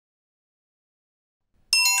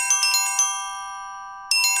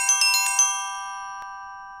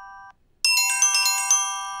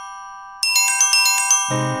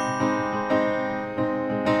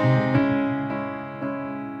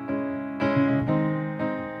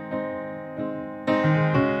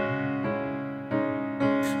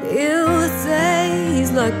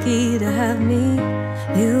lucky to have me.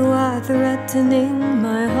 You are threatening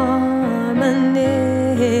my harmony.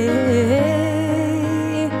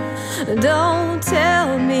 Don't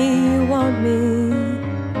tell me you want me.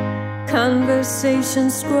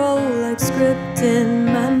 Conversations scroll like script in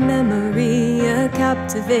my memory, a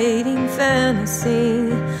captivating fantasy.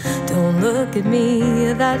 Don't look at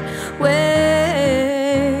me that way.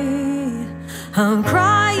 I'm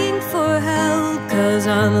crying for help 'cause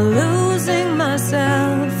I'm losing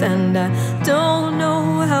myself, and I don't know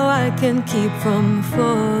how I can keep from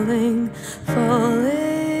falling.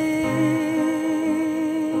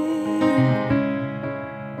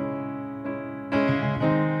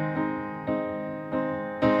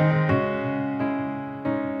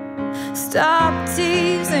 Stop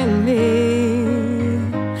teasing me.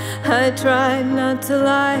 I tried not to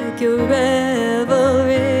like your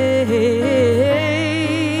revelry.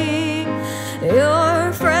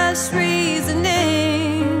 Your fresh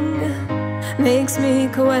reasoning makes me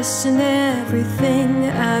question everything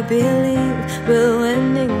I believe,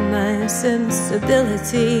 ruining my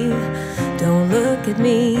sensibility. Don't look at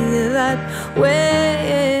me that way.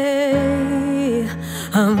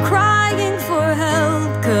 I'm crying for help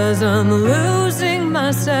 'cause I'm losing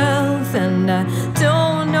myself, and I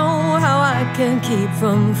don't know how I can keep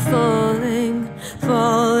from falling.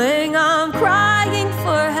 I'm crying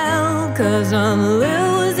for help 'cause I'm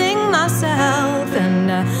losing myself, and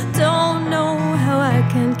I don't know how I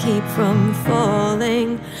can keep from falling.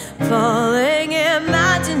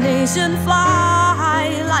 Imagination fly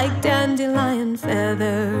like dandelion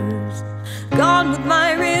feathers, gone with my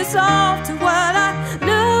resolve to what I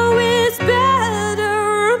know is better.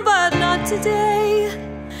 But not today.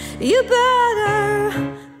 You better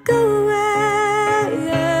go away.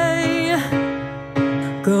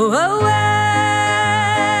 Go away.